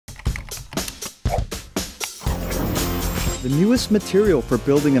The newest material for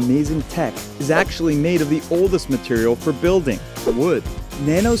building amazing tech is actually made of the oldest material for building, wood.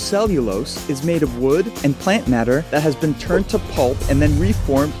 Nanocellulose is made of wood and plant matter that has been turned to pulp and then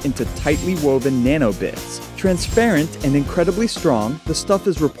reformed into tightly woven nanobits. Transparent and incredibly strong, the stuff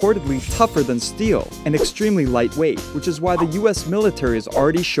is reportedly tougher than steel and extremely lightweight, which is why the US military is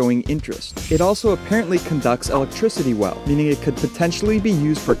already showing interest. It also apparently conducts electricity well, meaning it could potentially be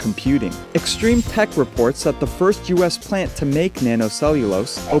used for computing. Extreme Tech reports that the first US plant to make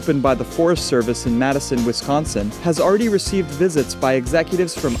nanocellulose, opened by the Forest Service in Madison, Wisconsin, has already received visits by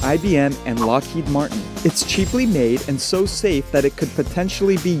executives from IBM and Lockheed Martin. It's cheaply made and so safe that it could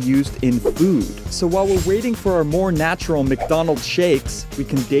potentially be used in food. So while we're waiting for our more natural McDonald shakes, we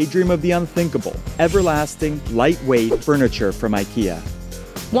can daydream of the unthinkable. Everlasting, lightweight furniture from Ikea.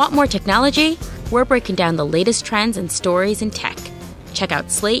 Want more technology? We're breaking down the latest trends and stories in tech. Check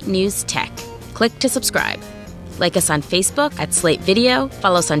out Slate News Tech. Click to subscribe. Like us on Facebook at Slate Video.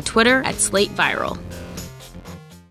 Follow us on Twitter at Slate Viral.